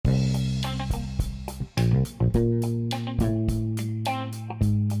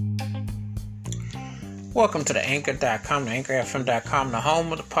Welcome to the Anchor.com, the AnchorFM.com, the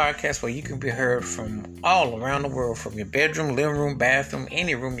home of the podcast where you can be heard from all around the world, from your bedroom, living room, bathroom,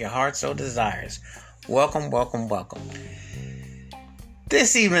 any room your heart so desires. Welcome.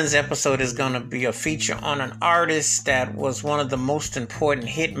 This evening's episode is going to be a feature on an artist that was one of the most important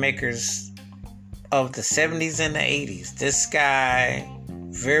hit makers of the 70s and the 80s. This guy,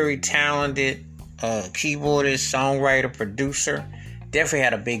 very talented keyboardist, songwriter, producer. Definitely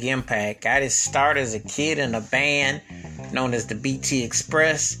had a big impact. Got his start as a kid in a band known as the BT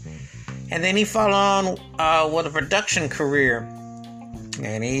Express. And then he followed on with a production career.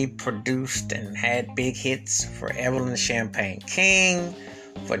 And he produced and had big hits for Evelyn Champagne King,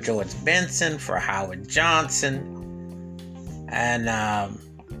 for George Benson, for Howard Johnson, and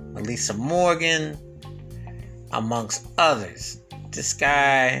Elisa Morgan, amongst others. This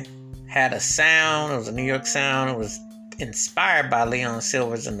guy had a sound. It was a New York sound. It was inspired by Leon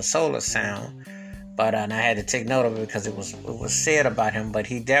Silver's and the Solar Sound, but and I had to take note of it because it was said about him. But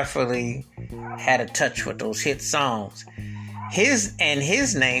he definitely had a touch with those hit songs. His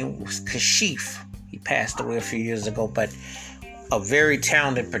name was Kashif. He passed away a few years ago, but a very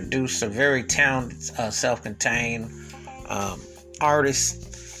talented producer, very talented self-contained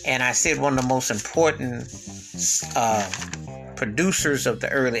artist, and I said one of the most important producers of the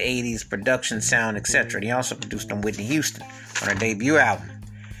early 80s, production, sound, etc. He also produced on Whitney Houston on her debut album.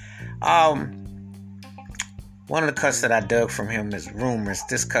 One of the cuts that I dug from him is Rumors.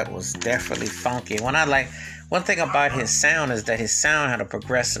 This cut was definitely funky. One thing about his sound is that his sound had a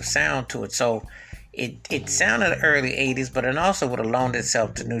progressive sound to it. So it sounded early 80s, but it also would have loaned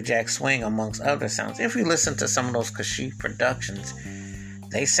itself to New Jack Swing amongst other sounds. If you listen to some of those Kashif productions,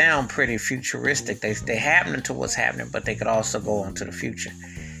 they sound pretty futuristic. They happen to what's happening, but they could also go on to the future.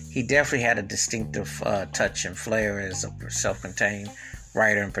 He definitely had a distinctive touch and flair as a self-contained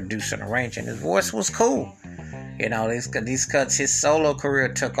writer and producer and arranger. And his voice was cool. You know, these cuts, his solo career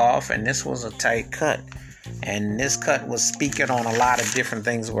took off, and this was a tight cut. And this cut was speaking on a lot of different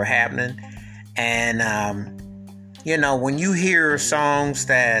things that were happening. And, when you hear songs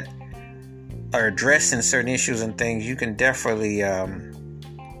that are addressing certain issues and things, you can definitely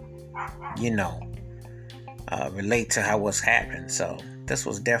relate to what's happening. So this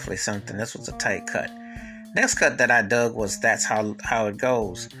was definitely something. This was a tight cut. Next cut that I dug was That's How It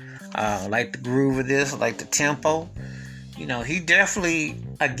Goes. I like the groove of this, I like the tempo. He definitely,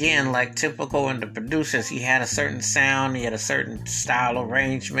 again, like typical in the producers, he had a certain sound, he had a certain style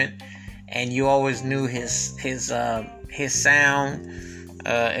arrangement, and you always knew his sound,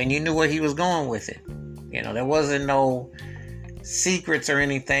 and you knew where he was going with it. There wasn't no secrets or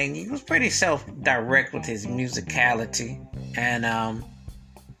anything. He was pretty self-direct with his musicality, and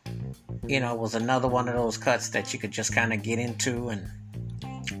it was another one of those cuts that you could just kind of get into and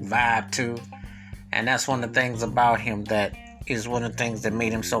vibe to. And that's one of the things about him that is one of the things that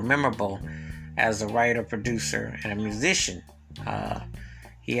made him so memorable as a writer, producer, and a musician.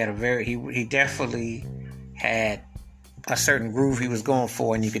 He definitely had a certain groove he was going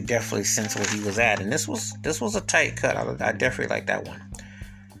for, and you could definitely sense where he was at. And this was a tight cut. I definitely like that one.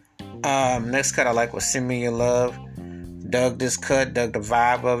 Next cut I like was Send Me Your Love. Dug this cut, dug the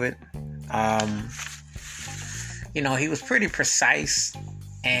vibe of it. He was pretty precise,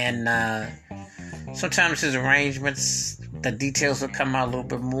 and sometimes his arrangements, the details would come out a little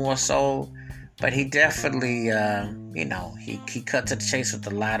bit more so, but he definitely, he cut to the chase with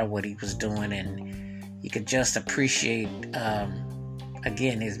a lot of what he was doing, and you could just appreciate,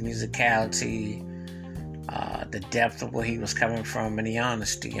 again, his musicality, the depth of where he was coming from, and the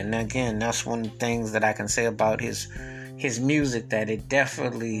honesty. And again, that's one of the things that I can say about his music, that it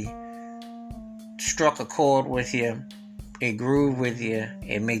definitely struck a chord with you, it grooved with you,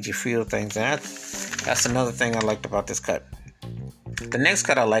 it made you feel things. And that's another thing I liked about this cut. The next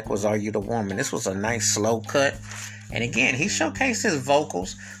cut I liked was Are You the Woman? This was a nice slow cut, and again, he showcased his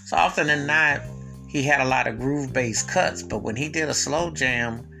vocals. So often than not, he had a lot of groove-based cuts, but when he did a slow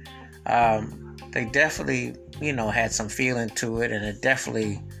jam, they definitely, had some feeling to it, and it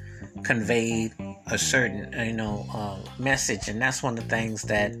definitely conveyed a certain, message. And that's one of the things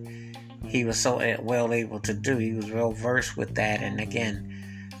that he was so well able to do. He was well versed with that, and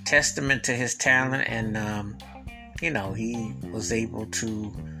again, testament to his talent. And he was able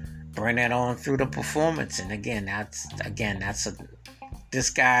to bring that on through the performance. And this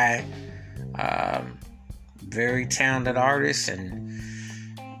guy, very talented artist, and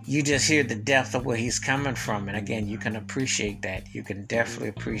you just hear the depth of where he's coming from. And again, you can appreciate that. You can definitely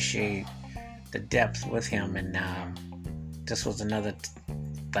appreciate the depth with him. And this was another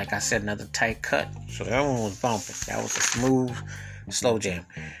like I said, another tight cut. So that one was bumping. That was a smooth, slow jam.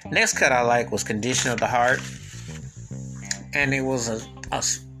 Next cut I like was Condition of the Heart. And it was a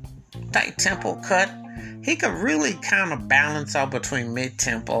tight tempo cut. He could really kind of balance out between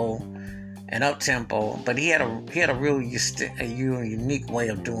mid-tempo and up-tempo, but he had a real unique way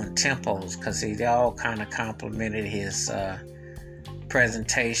of doing tempos, because they all kind of complemented his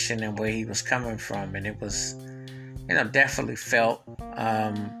presentation and where he was coming from, and it was, definitely felt.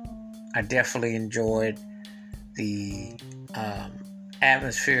 I definitely enjoyed the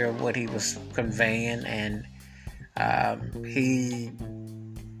atmosphere of what he was conveying, and he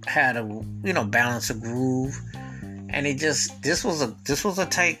had a balance of groove, and this was a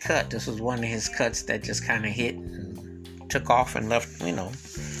tight cut. This was one of his cuts that just kind of hit and took off and left, one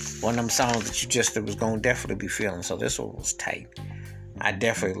of them songs that you just was gonna definitely be feeling. So this one was tight. I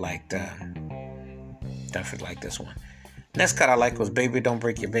definitely liked this one. Next cut I liked was Baby Don't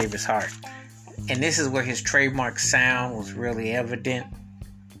Break Your Baby's Heart, and this is where his trademark sound was really evident.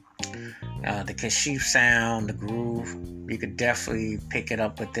 The Kashif sound, the groove, you could definitely pick it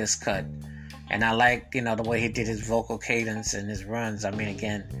up with this cut. And I like, the way he did his vocal cadence and his runs. I mean,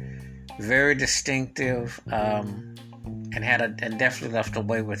 again, very distinctive, and definitely left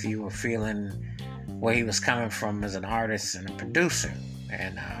away with you a feeling where he was coming from as an artist and a producer.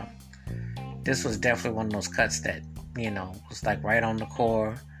 And this was definitely one of those cuts that, was like right on the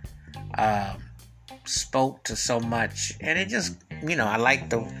core, spoke to so much. And it just, I like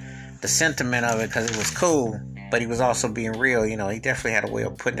the sentiment of it because it was cool, but he was also being real. He definitely had a way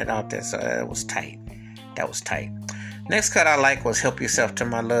of putting it out there, so it was tight. That was tight. Next cut I like was Help Yourself to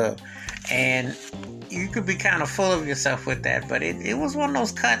My Love, and you could be kind of full of yourself with that, but it was one of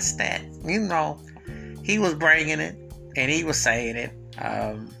those cuts that, he was bringing it, and he was saying it.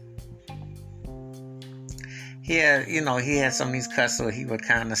 He had some of these cuts where he would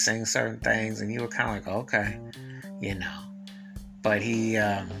kind of sing certain things, and you were kind of like, okay, but he,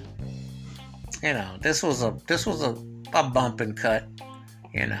 this was a bumping cut.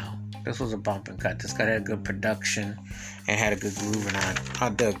 This was a bumping cut. This cut had good production and had a good groove, and I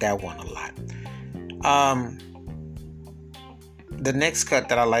dug that one a lot. The next cut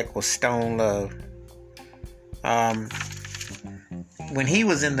that I like was Stone Love. When he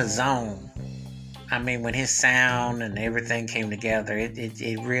was in the zone, when his sound and everything came together,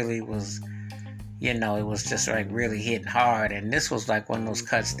 it really was, it was just like really hitting hard. And this was like one of those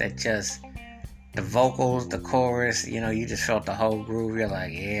cuts that just, the vocals, the chorus, you just felt the whole groove. You're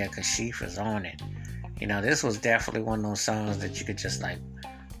like, yeah, Kashif is on it. This was definitely one of those songs that you could just like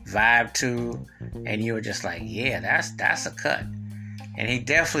vibe to, and you were just like, yeah, that's a cut. And he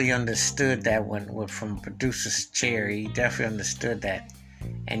definitely understood that one from producer's chair. He definitely understood that,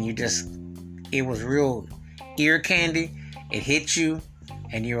 and it was real ear candy. It hit you,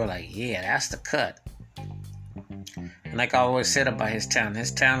 and you were like, yeah, that's the cut. And like I always said about his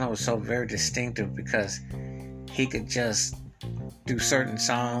talent was so very distinctive because he could just do certain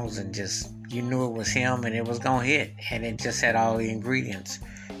songs and just, you knew it was him and it was gonna hit, and it just had all the ingredients.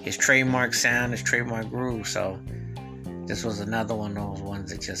 His trademark sound, his trademark groove. So this was another one of those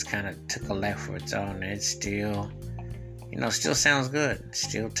ones that just kind of took a left for its own, and it still, still sounds good. It's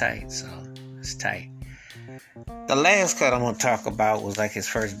still tight, so it's tight. The last cut I'm gonna talk about was like his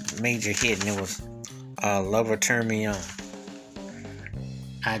first major hit, and it was Lover Turn Me On.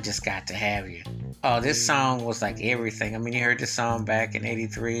 I Just Got to Have You. Oh, this song was like everything. You heard this song back in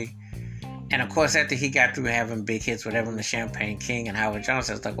 83. And of course, after he got through having big hits with Evelyn the Champagne King and Howard Jones,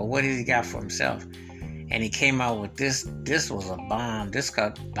 I was like, well, what has he got for himself? And he came out with this. This was a bomb. This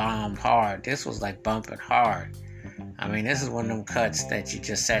cut bombed hard. This was like bumping hard. This is one of them cuts that you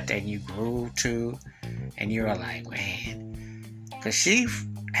just sat there and you grooved to. And you were like, man. Kashif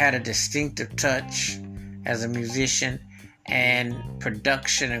had a distinctive touch as a musician, and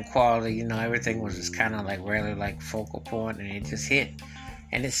production and quality, everything was just kind of like really like focal point, and it just hit.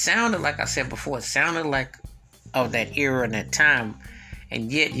 And it sounded, like I said before, it sounded like of that era and that time,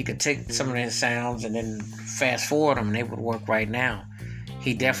 and yet you could take some of his sounds and then fast forward them and they would work right now.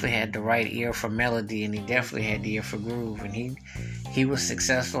 He definitely had the right ear for melody, and he definitely had the ear for groove, and he was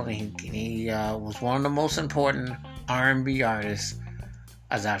successful, and he was one of the most important R&B artists,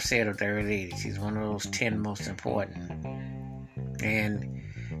 as I've said, of the early 80s. He's one of those 10 most important. And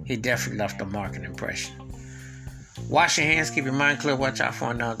he definitely left a marked impression. Wash your hands, keep your mind clear, watch out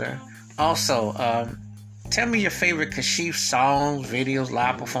for another. Also, tell me your favorite Kashif songs, videos,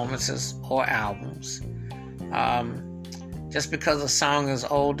 live performances, or albums. Just because a song is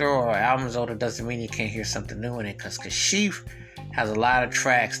older or an album is older doesn't mean you can't hear something new in it, because Kashif has a lot of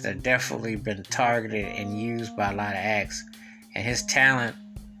tracks that definitely been targeted and used by a lot of acts. And his talent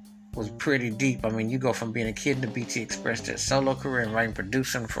was pretty deep. I mean, you go from being a kid in the BT Express to a solo career and writing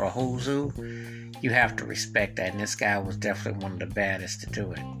producing for a who's who. You have to respect that. And this guy was definitely one of the baddest to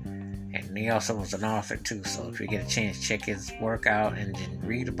do it. And he also was an author too. So if you get a chance, check his work out and then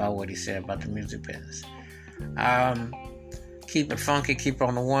read about what he said about the music business. Keep it funky. Keep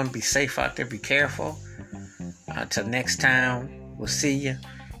on the one. Be safe out there. Be careful. Till next time, we'll see you.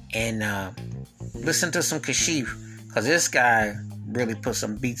 And listen to some Kashif, because this guy really put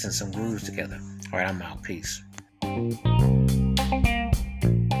some beats and some grooves together. All right, I'm out. Peace.